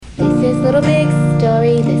Little Big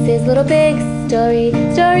Story. This is Little Big Story.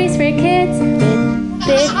 Stories for kids with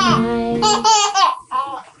big minds.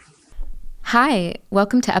 Hi,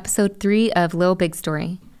 welcome to episode 3 of Little Big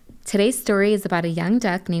Story. Today's story is about a young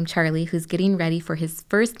duck named Charlie who's getting ready for his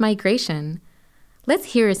first migration.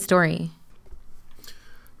 Let's hear his story.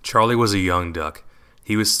 Charlie was a young duck.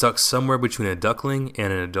 He was stuck somewhere between a duckling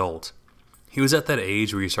and an adult. He was at that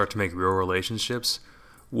age where you start to make real relationships,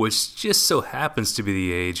 which just so happens to be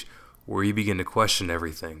the age where you begin to question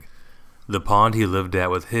everything. The pond he lived at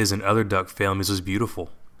with his and other duck families was beautiful.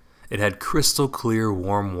 It had crystal clear,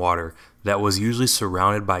 warm water that was usually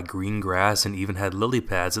surrounded by green grass and even had lily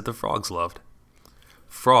pads that the frogs loved.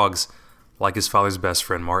 Frogs, like his father's best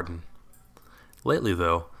friend Martin. Lately,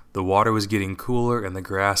 though, the water was getting cooler and the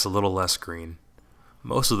grass a little less green.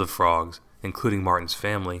 Most of the frogs, including Martin's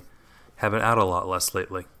family, have been out a lot less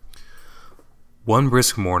lately. One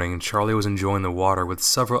brisk morning, Charlie was enjoying the water with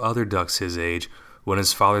several other ducks his age when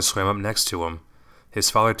his father swam up next to him. His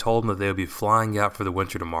father told him that they would be flying out for the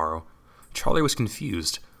winter tomorrow. Charlie was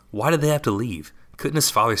confused. Why did they have to leave? Couldn't his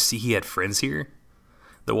father see he had friends here?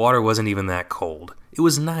 The water wasn't even that cold. It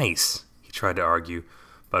was nice, he tried to argue,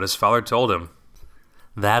 but his father told him,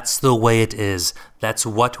 "That's the way it is. That's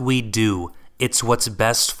what we do. It's what's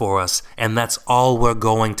best for us, and that's all we're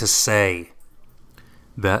going to say."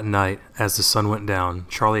 That night, as the sun went down,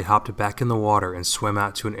 Charlie hopped back in the water and swam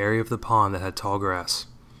out to an area of the pond that had tall grass.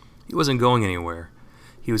 He wasn't going anywhere.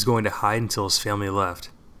 He was going to hide until his family left.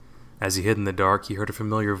 As he hid in the dark, he heard a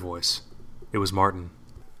familiar voice. It was Martin.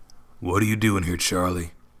 "What are you doing here,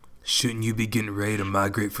 Charlie? Shouldn't you be getting ready to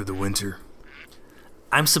migrate for the winter?"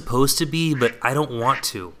 "I'm supposed to be, but I don't want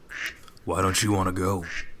to." "Why don't you want to go?"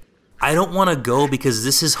 "I don't want to go because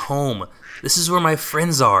this is home. This is where my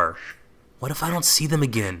friends are. What if I don't see them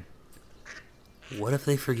again? What if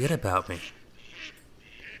they forget about me?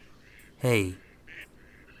 Hey,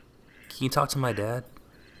 can you talk to my dad?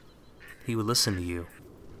 He would listen to you."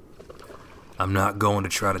 "I'm not going to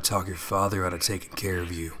try to talk your father out of taking care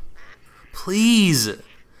of you." "Please!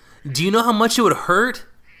 Do you know how much it would hurt?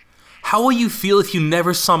 How will you feel if you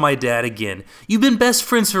never saw my dad again? You've been best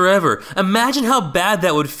friends forever. Imagine how bad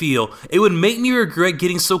that would feel. It would make me regret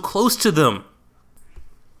getting so close to them."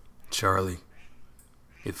 "Charlie,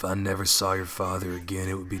 if I never saw your father again,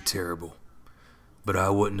 it would be terrible. But I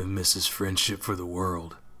wouldn't have missed his friendship for the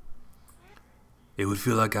world. It would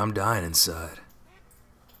feel like I'm dying inside.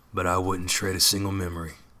 But I wouldn't trade a single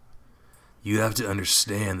memory. You have to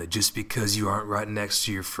understand that just because you aren't right next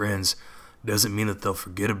to your friends doesn't mean that they'll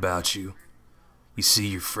forget about you. You see,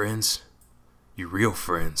 your friends, your real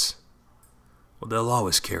friends, well, they'll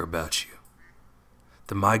always care about you.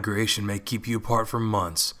 The migration may keep you apart for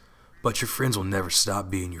months, but your friends will never stop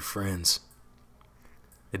being your friends.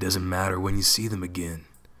 It doesn't matter when you see them again.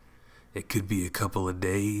 It could be a couple of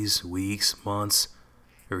days, weeks, months,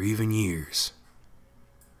 or even years.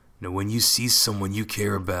 Now, when you see someone you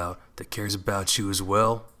care about that cares about you as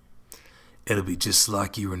well, it'll be just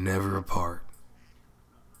like you were never apart.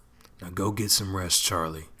 Now go get some rest,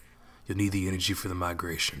 Charlie. You'll need the energy for the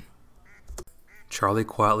migration." Charlie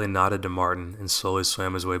quietly nodded to Martin and slowly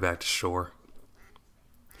swam his way back to shore.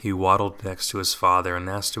 He waddled next to his father and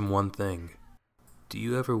asked him one thing. "Do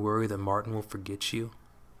you ever worry that Martin will forget you?"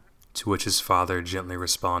 To which his father gently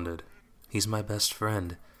responded, "He's my best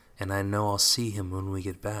friend, and I know I'll see him when we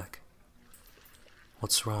get back."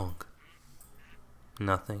 "What's wrong?"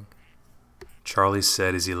 "Nothing," Charlie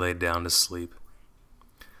said as he laid down to sleep.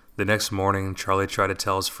 The next morning, Charlie tried to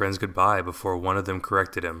tell his friends goodbye before one of them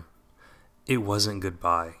corrected him. It wasn't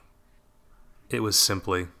goodbye. It was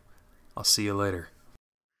simply, "I'll see you later."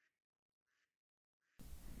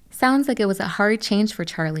 Sounds like it was a hard change for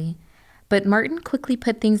Charlie, but Martin quickly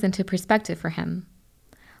put things into perspective for him.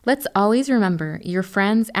 Let's always remember your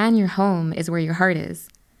friends and your home is where your heart is.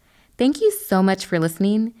 Thank you so much for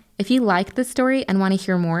listening. If you liked this story and want to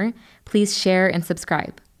hear more, please share and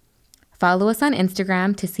subscribe. Follow us on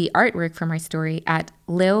Instagram to see artwork from our story at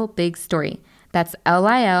Lil Big Story. That's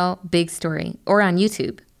Lil Big Story, or on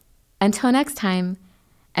YouTube. Until next time,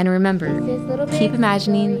 and remember, keep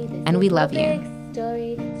imagining, and we love you.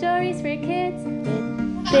 Stories for kids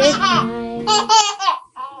with big minds.